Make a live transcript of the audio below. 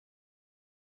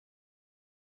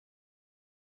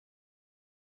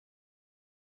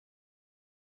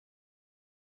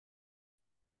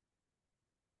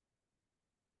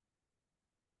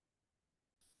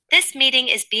This meeting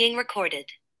is being recorded.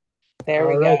 There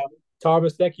All we right, go.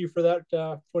 Thomas, thank you for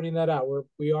that, pointing that out.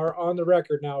 We are on the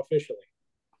record now officially.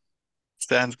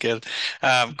 Sounds good.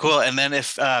 Cool. And then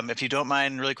if you don't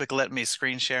mind, really quick, let me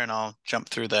screen share, and I'll jump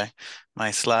through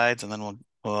my slides, and then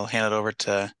we'll hand it over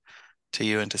to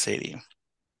you and to Sadie.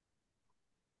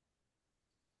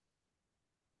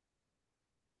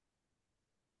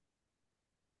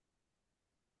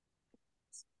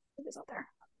 It is out there.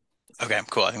 Okay,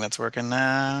 cool. I think that's working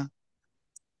now.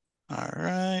 All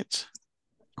right.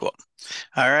 Cool.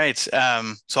 All right. So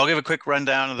I'll give a quick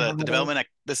rundown of the development.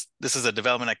 This is a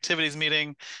development activities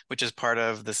meeting, which is part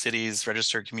of the city's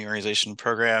registered community organization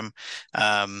program.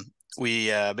 We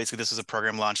basically, this is a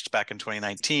program launched back in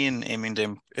 2019, aiming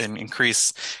to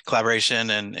increase collaboration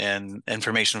and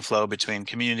information flow between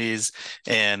communities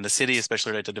and the city,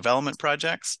 especially related to development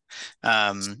projects.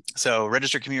 So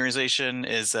registered community organization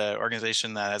is an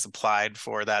organization that has applied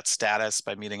for that status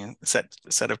by meeting a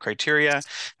set of criteria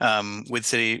with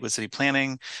city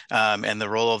planning, and the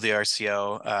role of the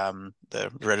RCO, the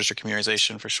registered community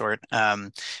organization for short,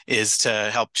 is to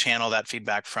help channel that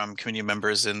feedback from community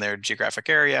members in their geographic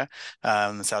area,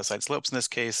 the Southside Slopes in this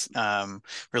case,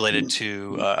 related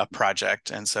to a project.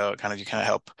 And so you kind of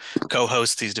help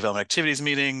co-host these development activities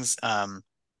meetings,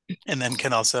 and then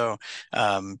can also,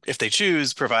 if they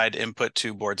choose, provide input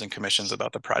to boards and commissions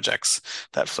about the projects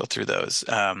that flow through those.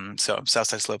 So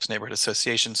Southside Slopes Neighborhood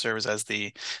Association serves as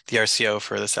the RCO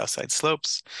for the Southside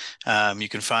Slopes. You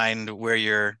can find where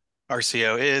your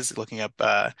RCO is looking up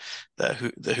the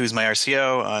Who's My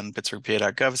RCO on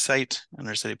pittsburghpa.gov site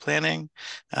under city planning.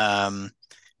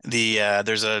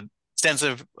 There's a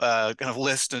extensive kind of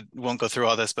list. I won't go through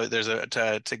all this, but there's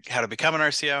to how to become an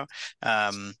RCO.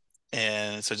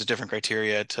 And so it's a different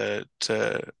criteria to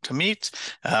meet.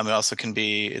 It also can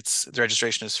be, the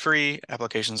registration is free.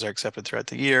 Applications are accepted throughout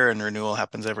the year, and renewal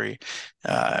happens every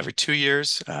 2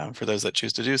 years for those that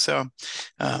choose to do so.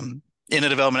 In a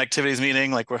development activities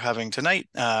meeting like we're having tonight,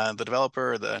 the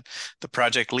developer, the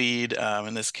project lead,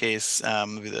 in this case,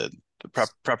 the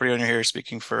property owner here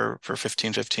speaking for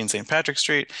 1515 St. Patrick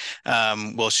Street,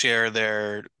 will share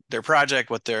their project,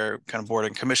 what their kind of board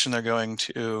and commission they're going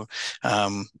to,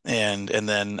 and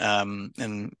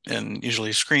then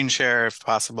usually screen share if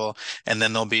possible, and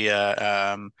then there'll be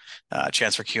a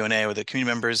chance for Q&A with the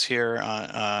community members here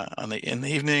in the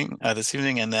evening, this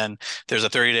evening, and then there's a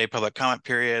 30-day public comment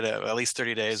period, at least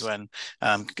 30 days, when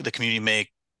the community may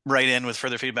write in with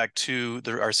further feedback to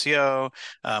the RCO,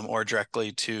 or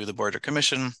directly to the board or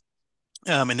commission.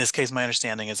 In this case, my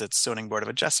understanding is it's zoning board of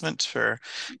adjustment for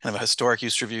kind of a historic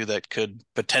use review that could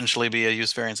potentially be a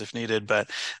use variance if needed,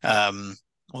 but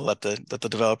we'll let the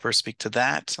developer speak to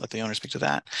that, let the owner speak to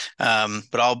that.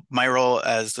 But my role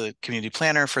as the community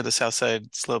planner for the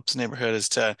Southside Slopes neighborhood is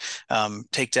to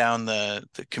take down the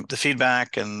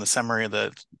feedback and the summary of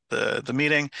the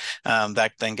meeting,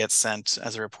 that then gets sent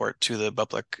as a report to the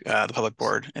public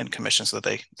board and commission, so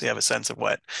that they have a sense of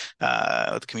what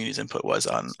the community's input was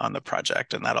on the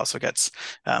project, and that also gets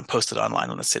posted online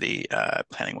on the city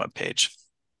planning webpage.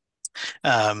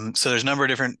 So there's a number of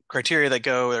different criteria that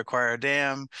require a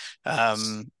dam.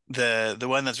 The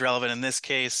one that's relevant in this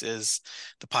case is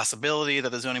the possibility that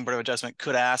the zoning board of adjustment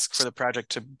could ask for the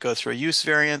project to go through a use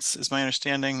variance, is my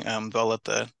understanding. But I'll let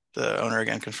the owner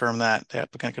again confirm that, the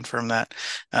applicant confirm that.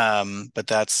 But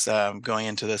that's going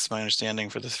into this, my understanding,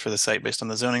 for the site based on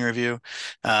the zoning review.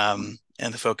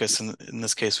 And the focus in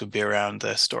this case would be around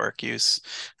the historic use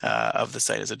of the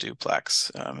site as a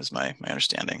duplex, is my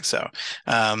understanding. So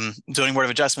zoning board of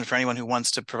adjustment, for anyone who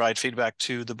wants to provide feedback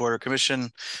to the board or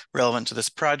commission relevant to this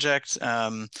project,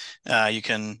 you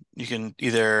can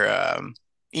either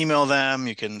email them,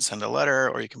 you can send a letter,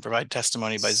 or you can provide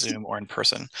testimony by Zoom or in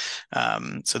person.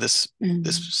 So this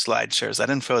slide shares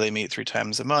that info. They meet 3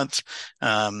 times a month.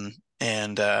 And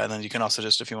then you can also,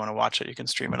 just if you want to watch it, you can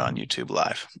stream it on YouTube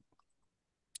live.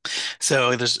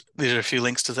 So these are a few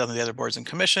links to some of the other boards and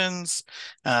commissions,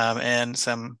 and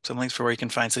some links for where you can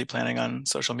find city planning on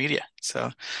social media. So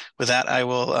with that, I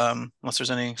will, unless there's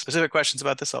any specific questions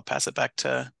about this, I'll pass it back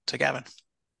to Gavin.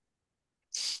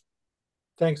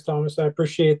 Thanks, Thomas. I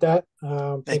appreciate that.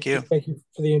 Thank you. Thank you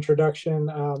for the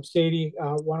introduction. Sadie,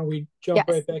 why don't we jump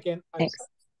right back in?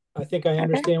 I think I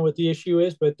understand what the issue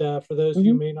is, but for those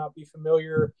who may not be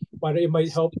familiar, it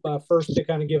might help first to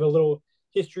kind of give a little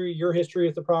your history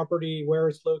of the property, where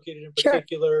it's located in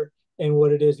particular, and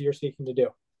what it is you're seeking to do.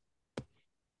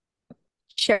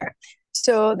 Sure.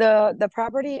 So the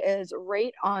property is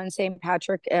right on St.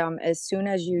 Patrick. As soon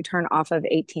as you turn off of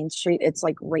 18th Street, it's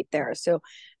like right there. So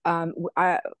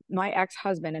my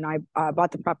ex-husband and I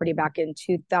bought the property back in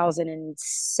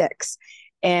 2006.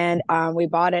 And we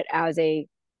bought it as a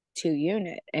 2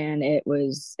 unit, and it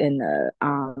was in the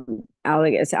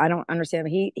alley. I don't understand.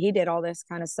 He did all this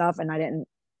kind of stuff, and I didn't.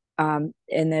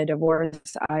 In the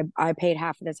divorce, I paid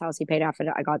half of this house. He paid half of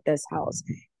it. I got this house.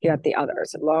 He got the other.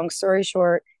 So long story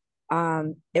short,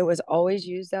 it was always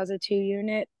used as a 2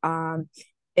 unit.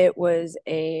 It was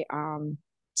a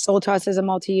sold to us as a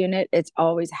multi-unit. It's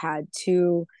always had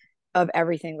two of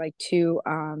everything, like two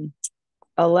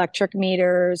electric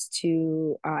meters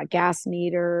to gas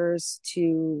meters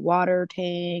to water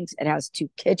tanks. It has two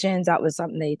kitchens. That was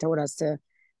something they told us to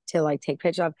like take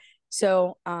pictures of.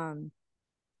 So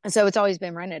it's always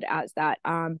been rented as that.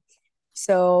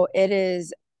 So it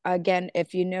is, again,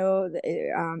 if you know,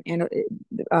 and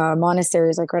monastery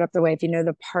is like right up the way. If you know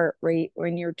the part right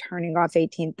when you're turning off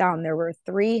 18th down, there were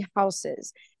 3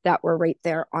 houses that were right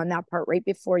there on that part right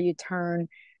before you turn.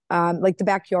 Like the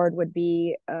backyard would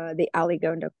be the alley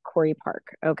going to Corey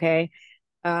Park. Okay.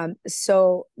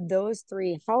 So those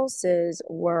 3 houses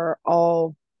were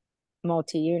all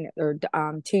multi-unit or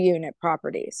 2-unit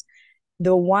properties.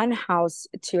 The one house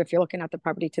if you're looking at the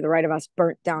property to the right of us,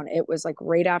 burnt down. It was like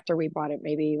right after we bought it,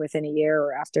 maybe within a year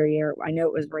or after a year. I know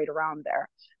it was right around there.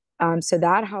 So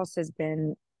that house has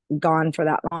been gone for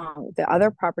that long. The other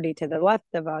property to the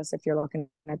left of us, if you're looking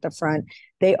at the front,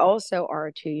 they also are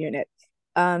a 2-unit.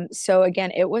 So again,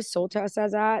 it was sold to us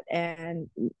as that, and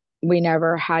we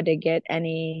never had to get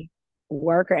any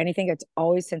work or anything. It's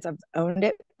always, since I've owned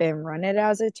it, been run it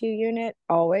as a 2-unit,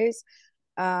 always.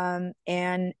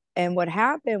 And what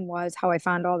happened was, how I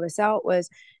found all this out was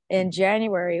in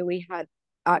January we had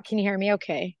can you hear me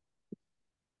okay?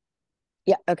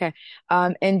 Yeah, okay.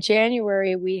 In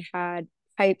January we had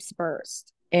pipes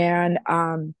burst, and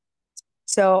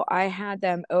so I had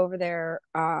them over there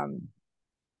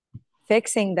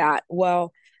fixing that.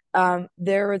 Well,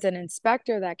 there was an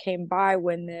inspector that came by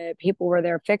when the people were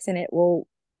there fixing it. Well,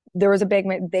 there was a big,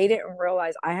 they didn't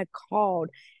realize I had called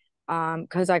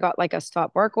because I got like a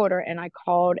stop work order, and I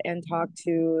called and talked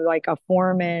to like a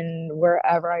foreman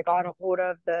wherever. I got a hold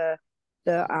of the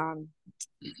um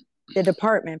the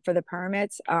department for the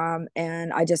permits,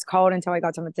 and I just called until I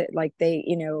got someone to, like, they,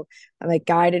 like,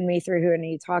 guided me through who I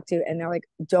need to talk to. And they're like,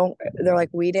 don't, they're like,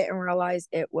 we didn't realize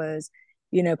it was,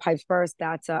 pipes burst.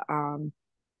 That's a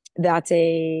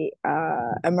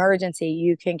emergency.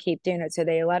 You can keep doing it. So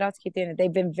they let us keep doing it.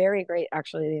 They've been very great,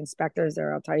 actually, the inspectors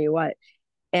there, I'll tell you what.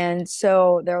 And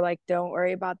so they're like, don't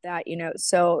worry about that,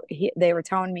 So they were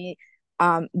telling me,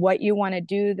 what you want to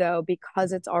do though,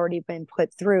 because it's already been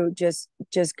put through, just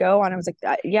go on. I was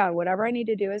like, yeah, whatever I need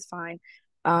to do is fine.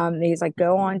 He's like,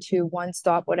 go on to One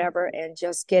Stop, whatever, and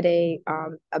just get a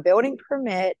building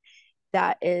permit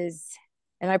that is,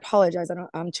 and I apologize,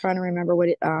 I'm trying to remember what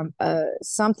it,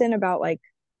 something about like,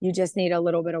 you just need a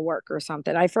little bit of work or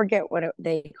something. I forget what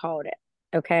they called it.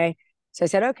 Okay. So I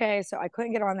said, okay. So I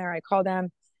couldn't get on there. I called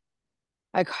them.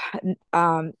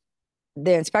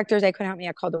 The inspectors, they couldn't help me.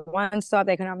 I called the One Stop,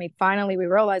 they couldn't help me. Finally, we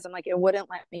realized, I'm like, it wouldn't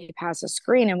let me pass a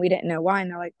screen, and we didn't know why. And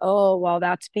they're like, oh, well,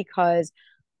 that's because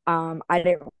I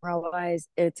didn't realize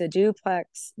it's a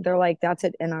duplex. They're like, that's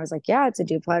it. And I was like, yeah, it's a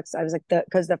duplex. I was like,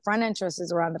 because the front entrance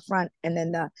is around the front, and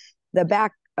then the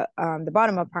back, the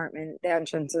bottom apartment, the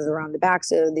entrance is around the back.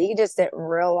 So he just didn't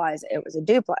realize it was a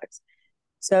duplex.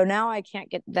 So now I can't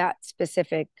get that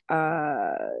specific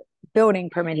building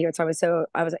permit here.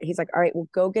 He's like, all right, well,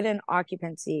 go get an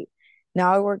occupancy.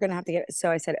 Now we're gonna have to get it. So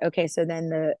I said, okay. So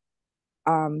then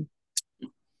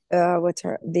what's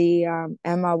her,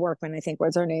 Emma Workman, I think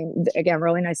was her name. Again,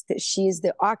 really nice. She's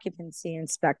the occupancy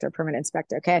inspector, permit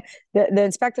inspector. Okay. The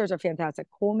inspectors are fantastic.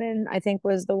 Coleman, I think,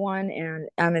 was the one, and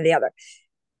the other.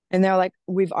 And they're like,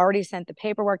 we've already sent the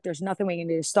paperwork. There's nothing we can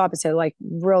do to stop it. So like,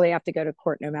 really have to go to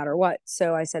court no matter what.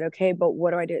 So I said, okay, but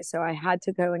what do I do? So I had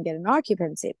to go and get an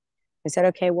occupancy. I said,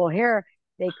 okay, well, here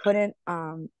they couldn't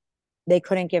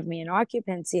give me an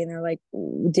occupancy. And they're like,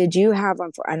 did you have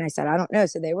one for? And I said, I don't know.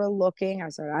 So they were looking. I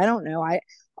said, I don't know.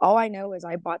 All I know is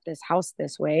I bought this house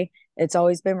this way. It's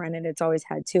always been rented. It's always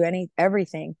had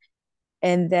everything.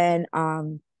 And then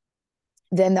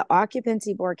the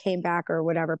occupancy board came back, or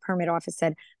whatever, permit office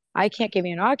said, I can't give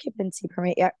you an occupancy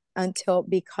permit yet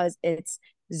because it's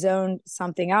zoned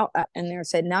something out. And they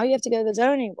said, now you have to go to the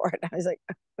zoning board. I was like,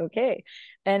 okay.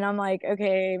 And I'm like,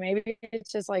 okay, maybe it's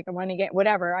just like, I want to get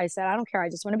whatever. I said, I don't care. I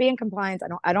just want to be in compliance.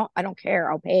 I don't care.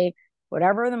 I'll pay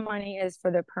whatever the money is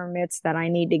for the permits that I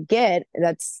need to get.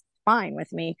 That's fine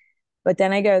with me. But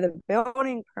then I go to the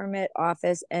building permit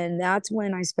office, and that's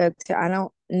when I spoke to, I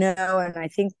don't know. And I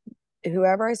think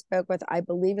whoever I spoke with, I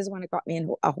believe, is when it got me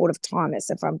in a hold of Thomas,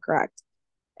 if I'm correct.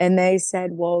 And they said,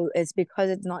 well, it's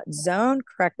because it's not zoned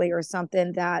correctly or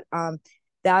something, that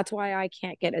That's why I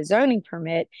can't get a zoning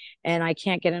permit, and I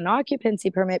can't get an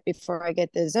occupancy permit before I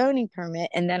get the zoning permit.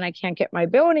 And then I can't get my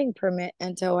building permit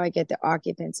until I get the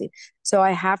occupancy. So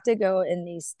I have to go in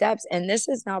these steps. And this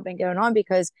has now been going on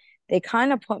because they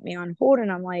kind of put me on hold.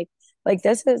 And I'm like,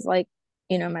 this is like,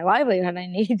 my livelihood. I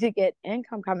need to get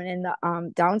income coming in.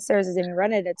 The downstairs is even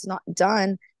rented. It's not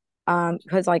done.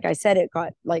 Because like I said, it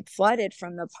got like flooded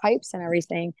from the pipes and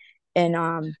everything.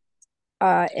 And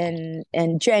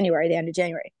in January, the end of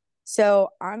January. So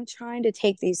I'm trying to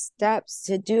take these steps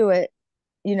to do it,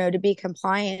 to be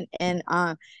compliant. And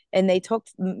they took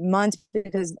months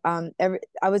because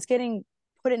I was getting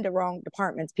put into wrong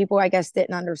departments. People, I guess,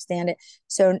 didn't understand it.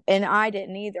 So, and I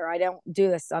didn't either. I don't do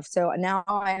this stuff. So now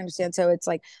I understand. So it's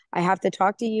like I have to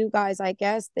talk to you guys, I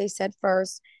guess they said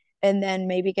first, and then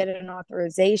maybe get an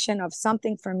authorization of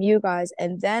something from you guys,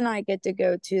 and then I get to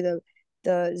go to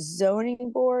the zoning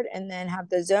board, and then have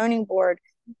the zoning board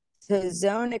to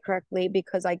zone it correctly,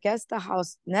 because I guess the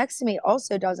house next to me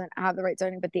also doesn't have the right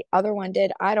zoning, but the other one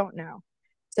did. I don't know.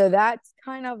 So that's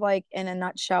kind of like in a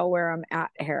nutshell where I'm at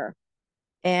here.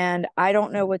 And I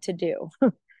don't know what to do.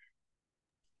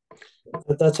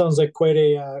 That sounds like quite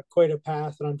a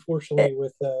path, and unfortunately,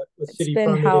 with city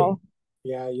permitting, hell.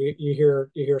 Yeah, you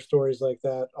hear stories like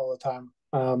that all the time.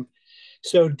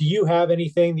 So do you have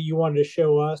anything that you wanted to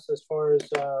show us as far as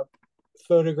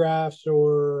photographs,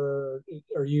 or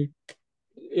are you,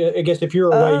 I guess if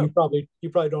you're away, you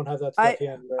probably don't have that stuff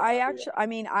handy right now, actually, I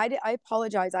mean, I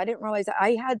apologize. I didn't realize that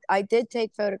I did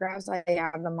take photographs. I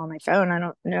have them on my phone. I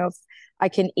don't know if I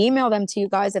can email them to you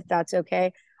guys, if that's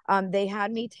okay. They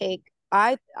had me take,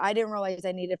 I didn't realize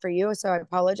I needed for you. So I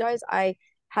apologize. I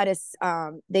had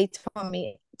they told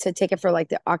me to take it for like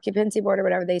the occupancy board or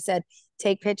whatever. They said,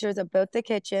 take pictures of both the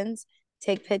kitchens,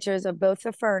 take pictures of both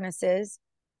the furnaces,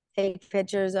 take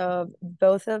pictures of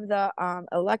both of the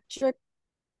electric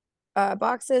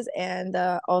boxes, and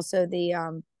also the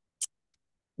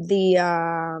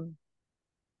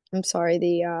I'm sorry,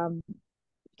 the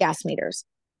gas meters.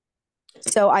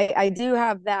 So I do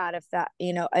have that, if that,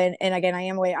 and again, I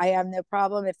am away. I have no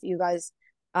problem if you guys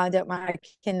don't mind. I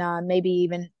can maybe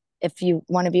even, if you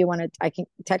one of you want to, I can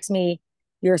text me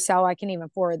your cell. I can even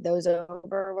forward those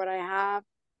over what I have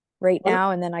right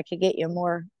now, and then I could get you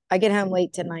more. I get home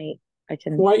late tonight. I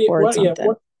can forward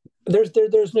something.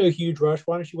 There's no huge rush.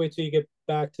 Why don't you wait till you get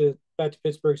back to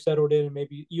Pittsburgh, settled in, and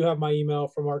maybe you have my email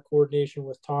from our coordination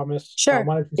with Thomas. Sure.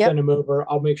 Why don't you send them over?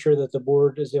 I'll make sure that the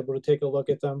board is able to take a look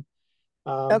at them.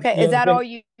 Okay. Is that all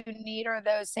you need, or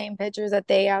those same pictures that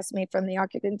they asked me from the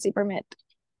occupancy permit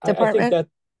department?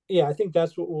 I think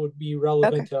that's what would be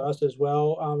relevant to us as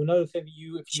well. Another thing,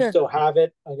 if you still have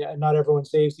it, not everyone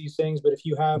saves these things, but if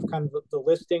you have kind of the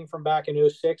listing from back in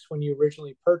 2006 when you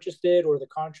originally purchased it, or the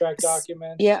contract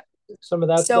documents, some of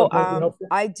that stuff might be helpful.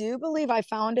 I do believe I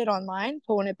found it online,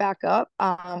 pulling it back up.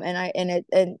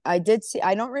 And I did see,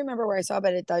 I don't remember where I saw,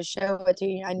 but it does show it to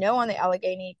you. I know on the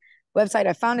Allegheny website,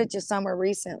 I found it just somewhere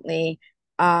recently.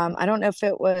 I don't know if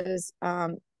it was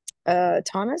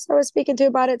Thomas I was speaking to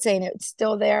about it, saying it's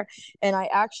still there. And I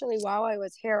actually, while I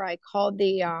was here, I called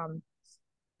the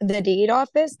deed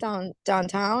office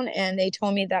downtown, and they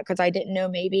told me that, because I didn't know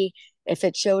maybe if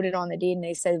it showed it on the deed, and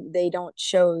they said they don't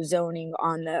show zoning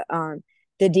on the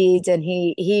deeds. And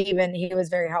he was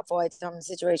very helpful. I told him the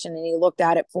situation, and he looked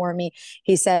at it for me.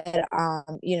 He said,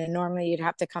 normally you'd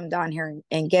have to come down here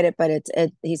and get it, but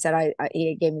he said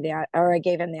he gave me I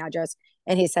gave him the address,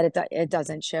 and he said it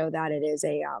doesn't show that it is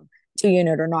a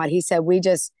 2-unit or not. He said, we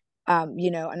just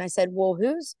and I said, well,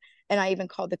 and I even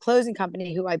called the closing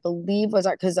company, who I believe was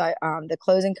the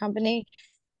closing company,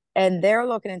 and they're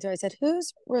looking into it. I said,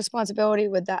 whose responsibility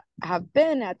would that have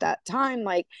been at that time?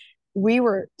 Like, we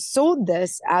were sold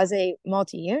this as a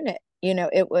multi-unit.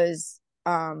 It was,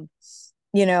 always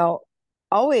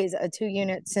a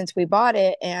 2-unit since we bought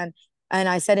it. And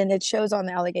I said, and it shows on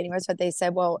the Allegheny website. They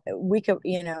said, well, we could,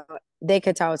 they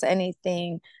could tell us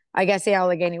anything. I guess the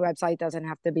Allegheny website doesn't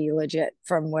have to be legit,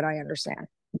 from what I understand.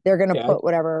 They're going to put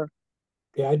whatever.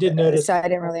 Yeah, I did notice. So I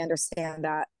didn't really understand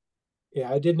that. Yeah,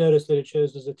 I did notice that it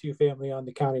shows as a 2-family on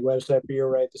the county website, but you're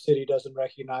right. The city doesn't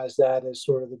recognize that as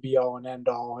sort of the be all and end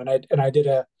all. And I did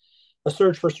a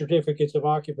search for certificates of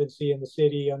occupancy in the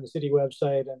city on the city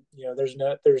website, and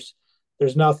there's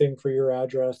nothing for your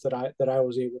address that I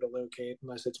was able to locate,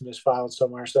 unless it's misfiled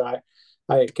somewhere. So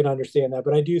I can understand that,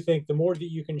 but I do think the more that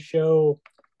you can show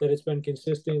that it's been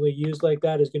consistently used like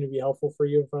that is going to be helpful for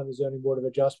you in front of the zoning board of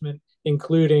adjustment,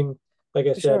 including, like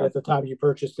I said, at the time you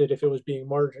purchased it, if it was being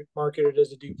marketed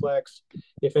as a duplex,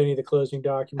 if any of the closing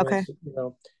documents,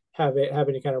 have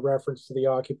any kind of reference to the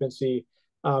occupancy,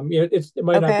 It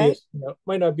might not be Okay.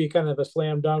 might not be kind of a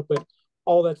slam dunk, but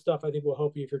all that stuff I think will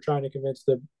help you if you're trying to convince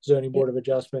the zoning board of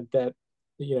adjustment that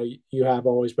you have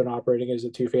always been operating as a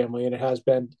two family, and it has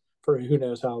been for who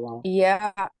knows how long.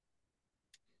 Yeah.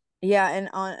 Yeah, and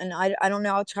I don't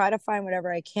know. I'll try to find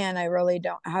whatever I can. I really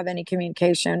don't have any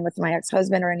communication with my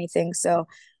ex-husband or anything. So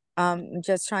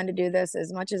just trying to do this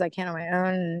as much as I can on my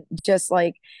own, just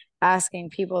like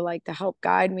asking people like to help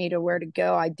guide me to where to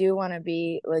go. I do want to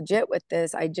be legit with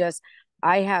this.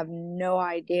 I have no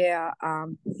idea.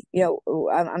 I'm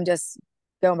just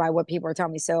going by what people are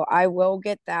telling me. So I will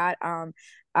get that. I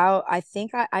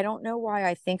don't know why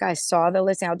I think I saw the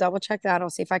listing. I'll double check that. I'll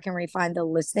see if I can refine the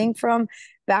listing from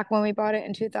back when we bought it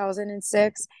in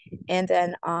 2006. And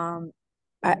then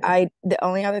I the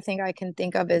only other thing I can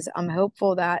think of is I'm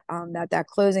hopeful that that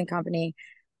closing company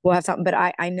will have something, but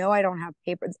I know I don't have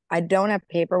paper. I don't have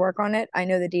paperwork on it. I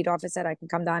know the deed office said I can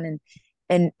come down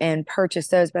and purchase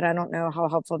those, but I don't know how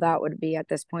helpful that would be at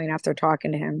this point after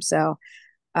talking to him. So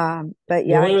but The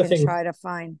yeah, only I other can thing try to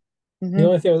find. The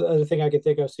Mm-hmm. only other thing I could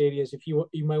think of, Sadie, is if you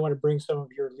might want to bring some of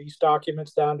your lease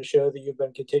documents down to show that you've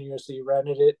been continuously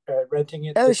renting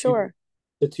it Oh, sure.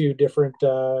 to two different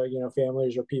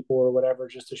families or people or whatever,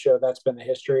 just to show that's been the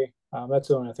history. That's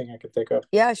the only thing I could think of.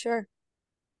 Yeah, sure.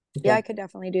 Yeah, Okay. I could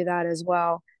definitely do that as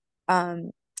well.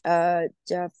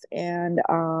 Jeff and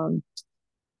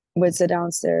with the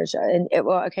downstairs and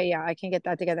well, okay, yeah, I can get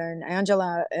that together. And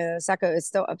Angela Sacco is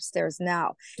still upstairs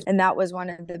now, and that was one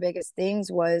of the biggest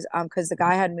things was because the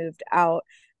guy had moved out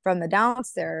from the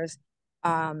downstairs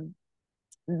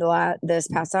this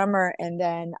past summer, and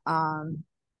then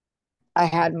I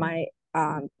had my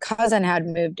cousin had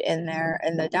moved in there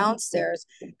in the downstairs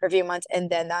for a few months, and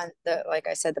then like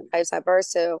I said, the pipes had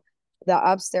burst, so the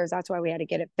upstairs, that's why we had to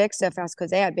get it fixed so fast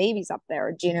because they had babies up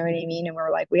there. Do you know what I mean? And we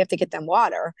were like, we have to get them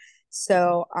water.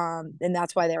 So and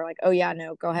that's why they were like, oh yeah,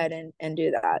 no, go ahead and do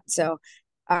that. So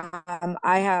I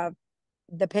have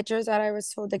the pictures that I was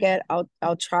told to get.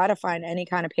 I'll try to find any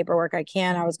kind of paperwork I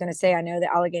can. I was gonna say I know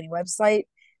the Allegheny website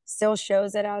still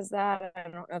shows it as that. I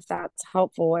don't know if that's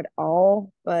helpful at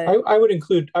all, but I would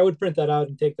print that out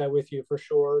and take that with you for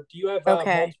sure. Do you have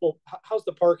okay. multiple? How's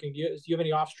the parking? Do you have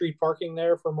any off street parking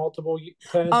there for multiple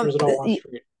tenants, or is it all on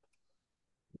street?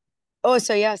 Oh,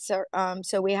 so yeah, so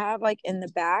we have like in the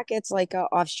back, it's like a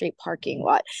off-street parking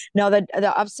lot. Now the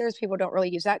upstairs people don't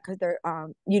really use that because they're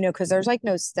because there's like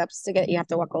no steps to get. You have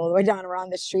to walk all the way down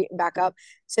around the street and back up.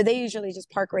 So they usually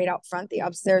just park right out front. The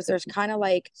upstairs, there's kind of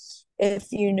like if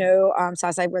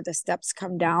Southside where the steps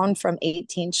come down from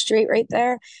 18th Street right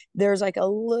there, there's like a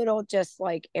little just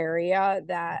like area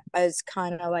that is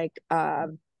kind of like a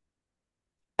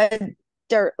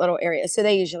dirt little area. So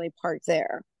they usually park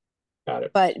there. Got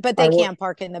it. But All they right, well, can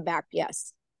park in the back,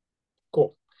 yes.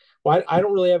 cool. Well, I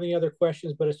don't really have any other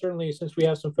questions, but certainly since we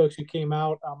have some folks who came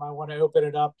out, I want to open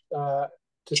it up to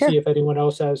see Sure. if anyone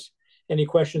else has any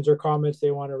questions or comments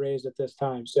they want to raise at this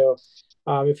time. So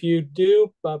if you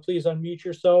do, please unmute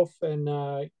yourself and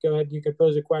go ahead. You can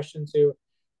pose a question to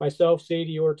myself,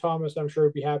 Sadie, or Thomas. I'm sure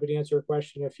I'd be happy to answer a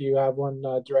question if you have one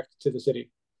directed to the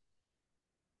city.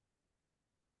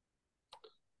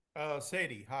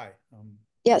 Sadie, hi.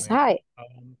 Yes, hi.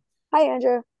 Hi,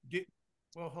 Andrew.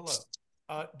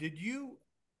 Hello. Did you,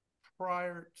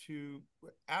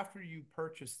 after you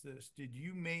purchased this, did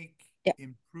you make Yeah.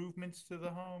 improvements to the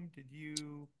home? Did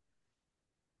you?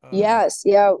 Yes,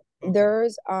 yeah. Okay.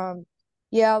 There's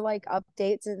yeah, like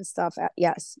updates and stuff.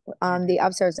 Yes. The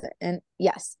upstairs and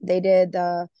yes, they did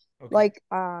the Okay.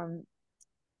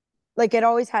 like it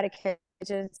always had a kitchen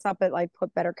and stuff, but like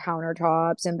put better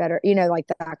countertops and better, like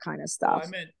that kind of Well, I stuff.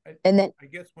 meant, And then I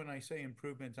guess when I say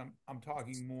improvements, I'm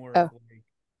talking more of oh, like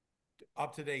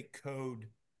up-to-date code.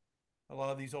 A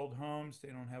lot of these old homes, they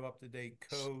don't have up-to-date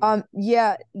code.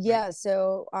 yeah, Right. yeah.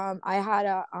 So I had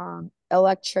a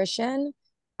electrician,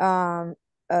 um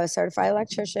a certified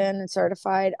electrician and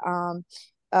certified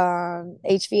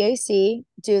HVAC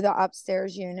do the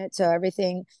upstairs unit. So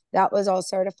everything that was all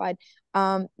certified.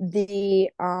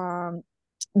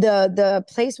 The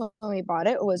place when we bought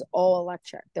it was all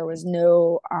electric. There was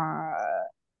no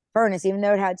furnace, even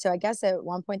though it had, so I guess at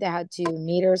one point they had two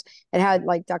meters. It had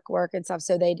like duct work and stuff.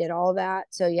 So they did all that.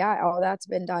 So yeah, all that's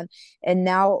been done. And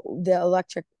now the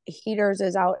electric heaters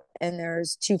is out and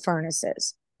there's two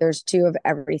furnaces. There's two of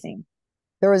everything.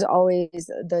 There was always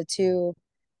the two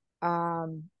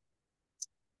um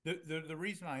The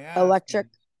reason I ask electric.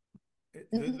 is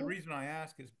the Mhm. reason I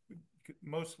ask is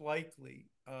most likely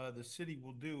the city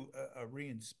will do a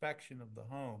reinspection of the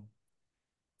home,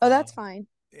 Oh, uh, that's fine.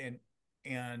 and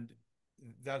and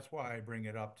that's why I bring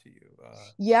it up to you.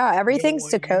 Yeah, I don't everything's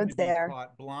to want you codes to be there.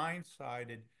 caught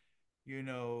blindsided.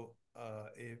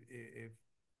 If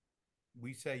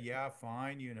we say, yeah,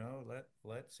 fine,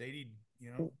 let Sadie,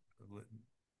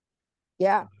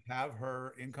 Yeah. have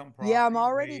her income Yeah, I'm property the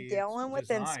already way it's dealing with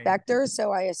designed. inspectors,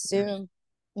 so I There's assume.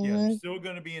 there's still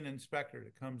going to be an inspector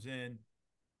that comes in,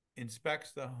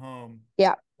 inspects the home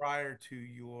Yeah. prior to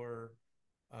your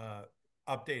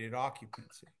updated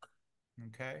occupancy.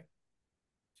 Okay.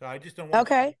 So I just don't want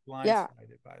you to Okay. be Yeah.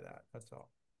 blindsided by that. That's all.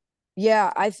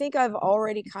 Yeah, I think I've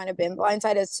already kind of been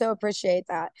blindsided. So appreciate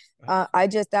that.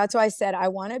 That's why I said I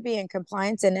want to be in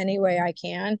compliance in any way I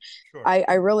can. Sure.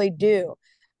 I really do.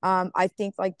 I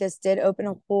think like this did open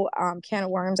a whole can of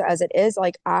worms as it is.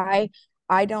 Like I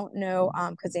don't know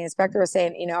because the inspector was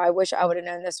saying, I wish I would have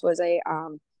known this was a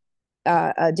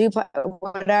duplex,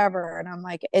 whatever. And I'm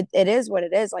like, it is what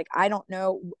it is. Like, I don't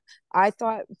know. I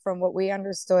thought from what we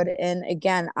understood, and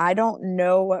again, I don't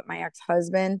know what my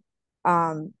ex-husband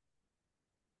um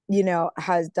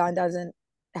has done, doesn't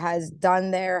has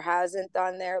done there, hasn't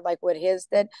done there, like what his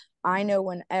did. I know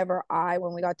when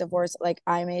we got divorced, like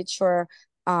I made sure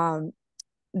um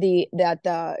the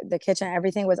kitchen,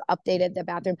 everything was updated, the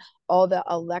bathroom, all the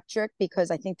electric, because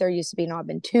I think there used to be knob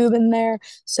and tube in there.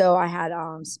 So I had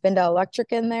spindle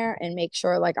electric in there, and make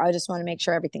sure, like, I just want to make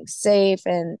sure everything's safe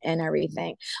and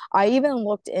everything. I even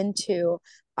looked into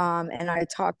and I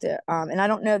talked to and I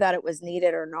don't know that it was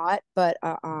needed or not, but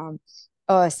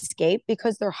escape,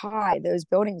 because they're high, those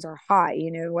buildings are high,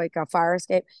 like a fire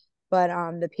escape. But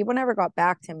the people never got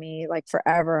back to me, like,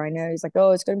 forever. I know he's like,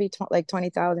 oh, it's gonna be like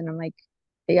 20,000. I'm like,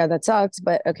 yeah, that sucks,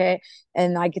 but okay.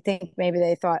 And I could think maybe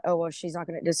they thought, oh, well, she's not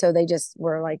going to do, so they just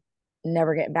were like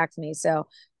never getting back to me. So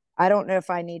I don't know if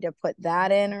I need to put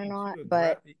that in or not,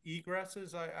 but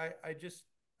Egresses, I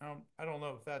don't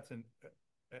know if that's an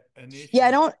yeah,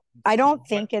 issue. I don't But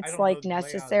think I it's don't know like the layout of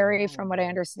the necessary from home, what I but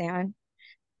understand.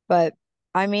 But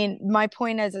I mean, my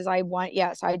point is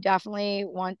yes, I definitely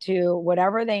want to,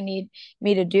 whatever they need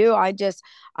me to do. I'm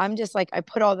just like, I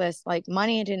put all this like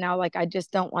money into now, like, I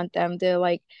just don't want them to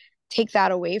like take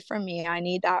that away from me. I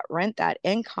need that rent, that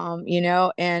income,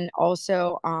 and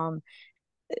also,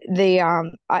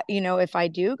 if I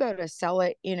do go to sell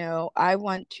it, I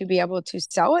want to be able to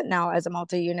sell it now as a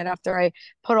multi-unit after I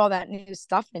put all that new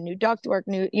stuff in, new ductwork,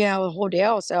 new, the whole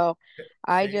deal. So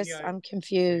I'm Sadie,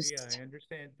 confused. I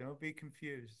understand. Don't be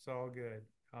confused. It's all good.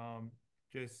 Um,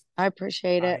 just I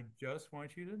appreciate it. I just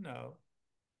want you to know,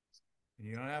 and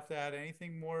you don't have to add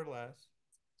anything more or less,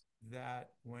 that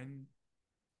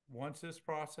once this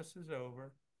process is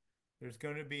over, there's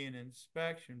going to be an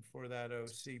inspection for that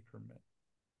OC permit,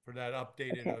 for that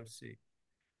updated Okay. OC.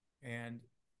 And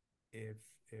if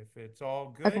if it's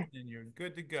all good, Okay. then you're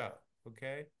good to go.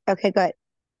 Okay. Okay, good.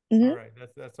 All Mm-hmm. right.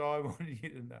 That's all I wanted you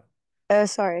to know. Oh,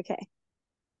 sorry. Okay.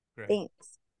 Great.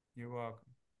 Thanks. You're welcome.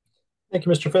 Thank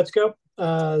you, Mr. Fetzko.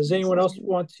 Does anyone else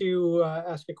want to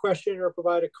ask a question or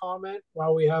provide a comment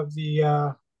while we have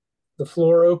the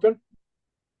floor open?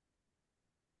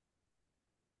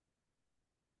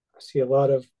 I see a lot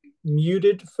of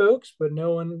muted folks, but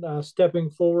no one stepping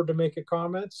forward to make a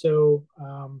comment. So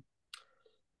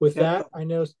with that, I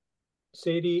know,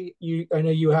 Sadie, I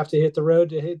know you have to hit the road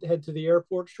to head to the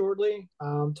airport shortly.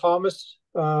 Thomas,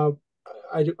 I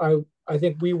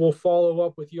think we will follow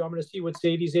up with you. I'm going to see what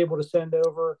Sadie's able to send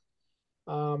over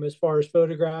as far as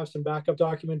photographs and backup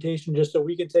documentation, just so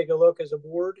we can take a look as a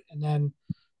board, and then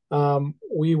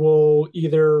we will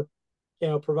either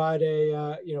provide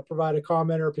a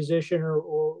comment or a position,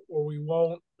 or we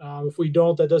won't. If we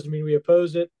don't, that doesn't mean we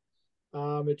oppose it.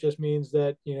 It just means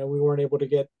that we weren't able to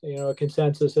get a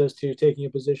consensus as to taking a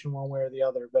position one way or the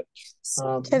other. But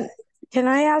can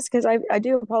I ask, because I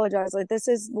do apologize, like, this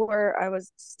is where I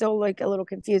was still like a little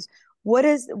confused. What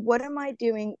am I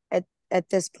doing at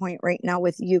this point right now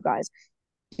with you guys?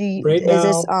 Right Is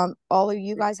this now, all of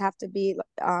you guys have to be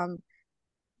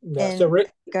no. So in?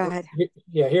 Go ahead.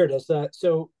 yeah, here it is.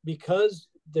 So because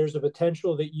there's a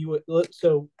potential that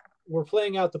so we're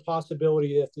playing out the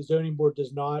possibility that the zoning board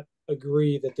does not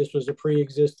agree that this was a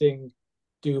pre-existing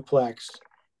duplex,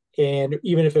 and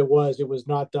even if it was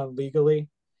not done legally.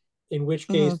 In which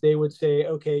case they would say,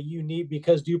 okay,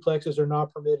 because duplexes are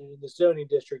not permitted in the zoning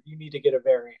district, you need to get a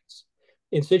variance.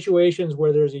 In situations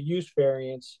where there's a use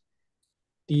variance,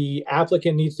 the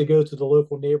applicant needs to go to the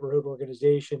local neighborhood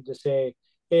organization to say,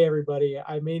 hey, everybody,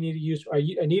 I need a use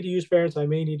variance. I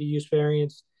may need a use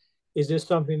variance. Is this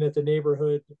something that the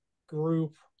neighborhood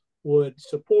group would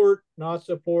support, not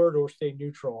support, or stay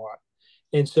neutral on?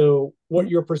 And so what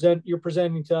you're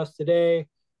presenting to us today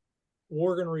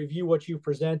we're going to review what you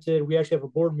presented. We actually have a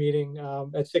board meeting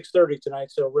at 6:30 tonight,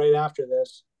 so right after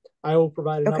this, I will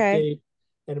provide an update.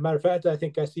 And a matter of fact, I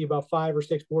think I see about 5 or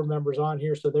 6 board members on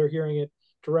here, so they're hearing it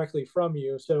directly from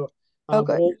you. So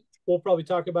we'll probably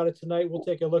talk about it tonight. We'll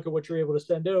take a look at what you're able to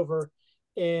send over,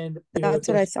 and that's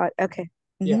what I thought. Okay.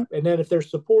 Yeah, and then if there's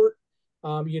support,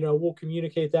 we'll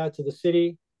communicate that to the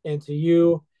city and to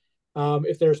you.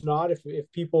 If there's not,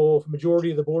 if people, if the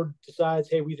majority of the board decides,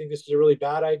 hey, we think this is a really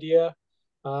bad idea,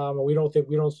 or we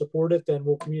don't support it, then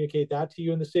we'll communicate that to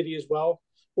you in the city as well.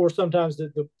 Or sometimes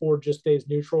the board just stays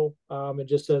neutral and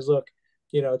just says, look,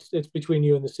 it's between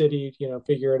you and the city,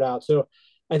 figure it out. So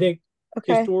I think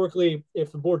historically,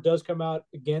 if the board does come out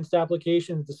against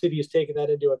applications, the city has taken that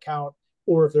into account.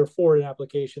 Or if they're for an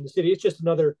application, the city, it's just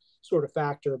another sort of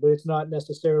factor, but it's not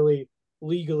necessarily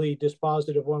legally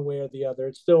dispositive one way or the other.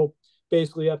 It's still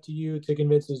basically up to you to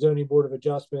convince the zoning board of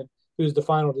adjustment, who's the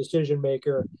final decision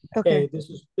maker. Hey, this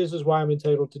is why I'm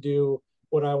entitled to do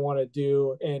what I want to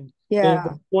do. And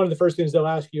one of the first things they'll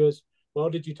ask you is,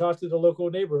 well, did you talk to the local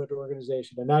neighborhood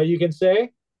organization? And now you can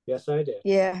say, yes, I did.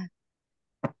 Yeah.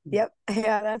 Yep.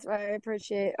 Yeah, that's why I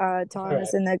appreciate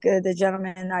Thomas and the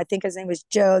gentleman. I think his name was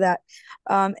Joe.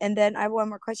 And then I have one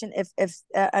more question. If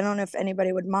I don't know if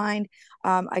anybody would mind,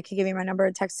 I can give you my number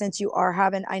and text since you are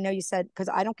having. I know you said because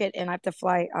I don't get in. I have to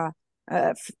fly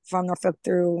from Norfolk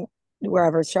through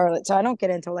wherever Charlotte, so I don't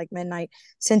get in until like midnight.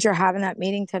 Since you're having that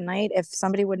meeting tonight, if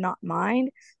somebody would not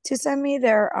mind to send me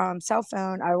their cell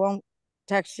phone, I won't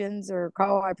textions or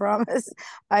call, I promise.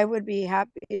 I would be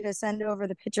happy to send over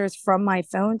the pictures from my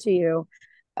phone to you.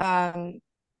 To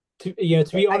be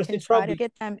honest, I can try to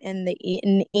get them in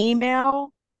the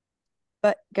email,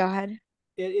 but go ahead.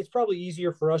 It's probably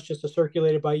easier for us just to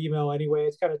circulate it by email anyway.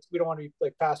 It's kind of, we don't want to be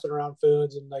like passing around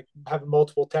phones and like having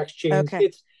multiple text chains.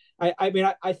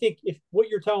 I think if what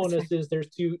you're telling us is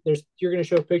you're going to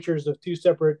show pictures of 2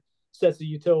 separate sets of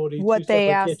utilities, what 2 they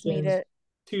separate asked kitchens, me to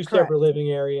 2 separate living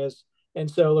areas. And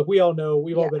so, look, we all know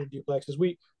we've all been in duplexes.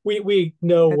 We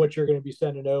know what you're going to be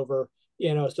sending over.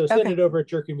 So send it over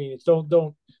at your convenience. Don't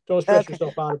stress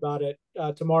yourself out about it.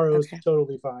 Tomorrow is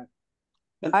totally fine.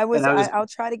 I'll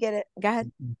try to get it. Go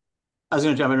ahead. I was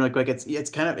going to jump in really quick. It's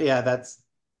kind of that's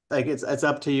like it's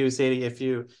up to you, Sadie. If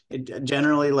you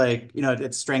generally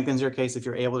it strengthens your case if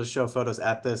you're able to show photos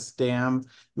at this dam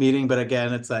meeting. But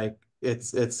again, it's like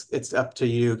it's up to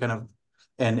you, kind of,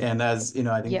 and as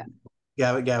I think.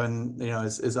 Gavin,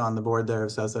 is on the board there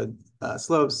of Southside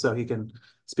Slopes, so he can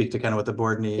speak to kind of what the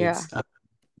board needs.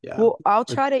 Well, I'll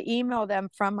try to email them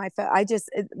from my phone. I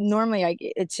didn't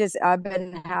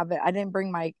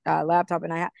bring my laptop,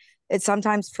 and it's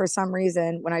sometimes for some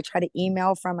reason when I try to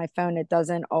email from my phone, it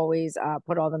doesn't always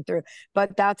put all them through.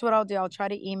 But that's what I'll do. I'll try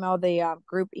to email the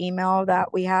group email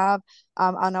that we have,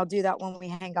 and I'll do that when we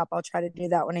hang up. I'll try to do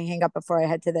that when I hang up before I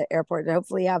head to the airport. To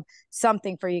hopefully have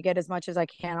something for you, get as much as I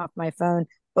can off my phone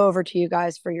over to you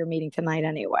guys for your meeting tonight.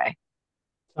 Anyway,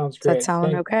 sounds great. Does that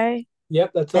sound okay?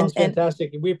 Yep, that sounds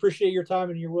fantastic. We appreciate your time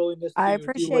and your willingness to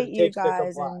do what it takes to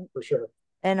comply, for sure.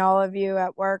 And all of you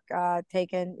at work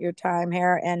taking your time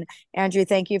here. And Andrew,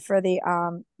 thank you for the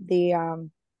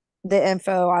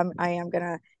info. I am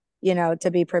gonna,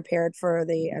 to be prepared for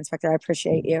the inspector. I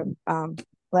appreciate you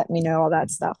letting me know all that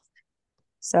stuff.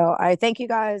 So I thank you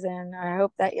guys, and I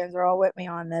hope that you guys are all with me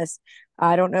on this.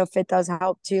 I don't know if it does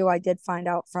help too. I did find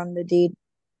out from the deed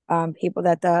people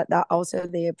that also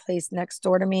the place next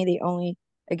door to me,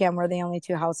 we're the only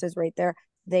 2 houses right there.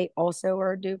 They also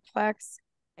are duplex,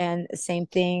 and same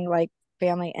thing, like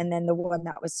family. And then the one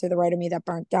that was to the right of me that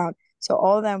burnt down. So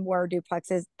all of them were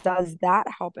duplexes. Does that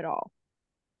help at all?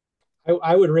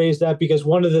 I would raise that because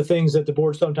one of the things that the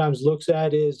board sometimes looks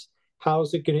at is how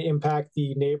is it going to impact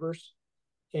the neighbors?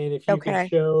 And if you can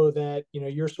show that,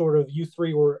 you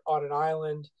 3 were on an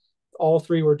island, all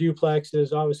 3 were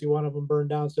duplexes. Obviously, one of them burned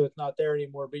down, so it's not there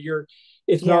anymore. But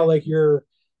it's not like you're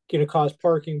going to cause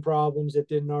parking problems that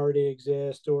didn't already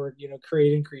exist, or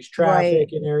create increased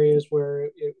traffic in areas where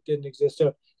it didn't exist.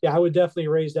 So I would definitely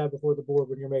raise that before the board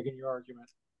when you're making your argument.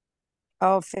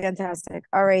 Oh, fantastic!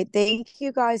 All right, thank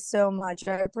you guys so much.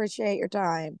 I appreciate your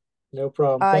time. No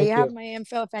problem. Thank you. You have my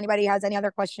info. If anybody has any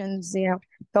other questions,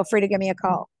 feel free to give me a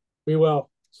call. We will.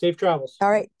 Safe travels.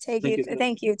 All right. Thank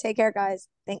you. Take care, guys.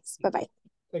 Thanks. Bye-bye.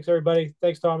 Thanks, everybody.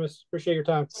 Thanks, Thomas. Appreciate your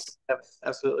time. Yep,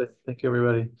 absolutely. Thank you,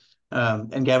 everybody.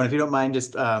 And Gavin, if you don't mind,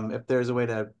 just if there's a way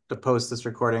to post this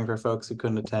recording for folks who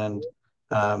couldn't attend,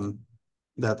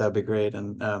 that'd be great.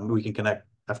 And we can connect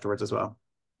afterwards as well.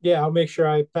 Yeah, I'll make sure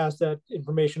I pass that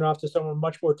information off to someone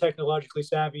much more technologically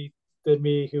savvy than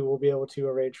me who will be able to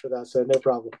arrange for that. So no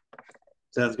problem.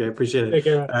 Sounds great. Appreciate it. Take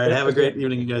care. All right. Have a great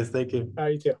evening, you guys. Thank you.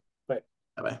 You too. Bye.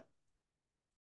 Bye-bye.